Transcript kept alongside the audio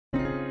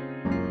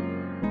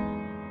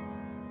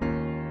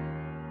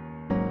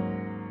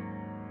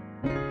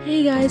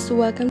Hey guys,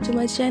 welcome to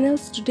my channel.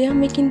 So today I'm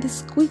making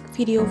this quick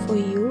video for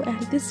you, and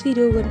this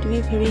video is going to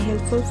be very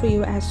helpful for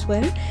you as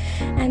well.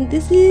 And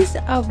this is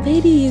a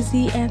very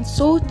easy and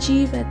so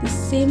cheap at the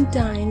same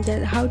time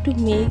that how to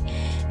make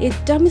a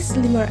tummy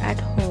slimmer at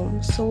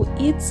home. So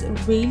it's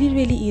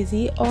really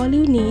easy. All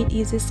you need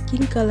is a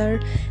skin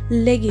color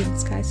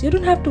leggings, guys. You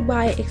don't have to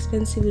buy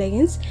expensive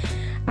leggings.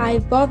 I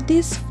bought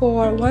this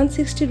for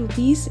 160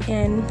 rupees,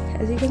 and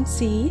as you can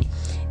see,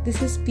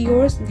 this is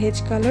pure veg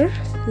color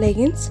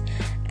leggings.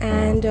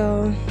 And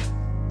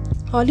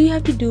all you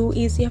have to do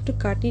is you have to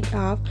cut it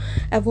up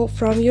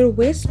from your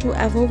waist to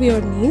above your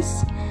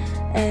knees,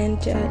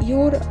 and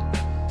your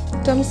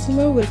tummy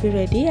slimmer will be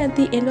ready. At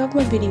the end of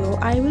my video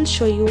I will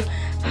show you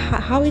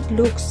how it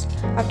looks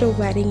after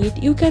wearing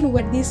it. You can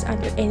wear this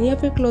under any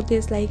of your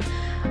clothes like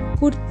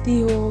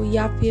kurti ho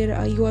ya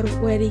fir you are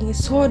wearing a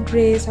short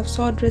dress, आप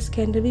short dress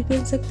के अंदर भी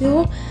पहन सकते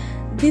हो.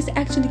 This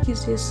actually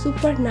gives you a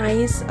super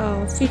nice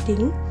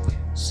fitting.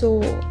 So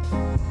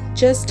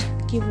just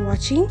keep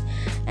watching,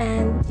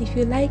 and if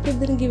you like it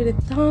then give it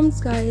a thumbs,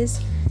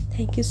 guys.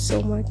 Thank you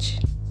so much.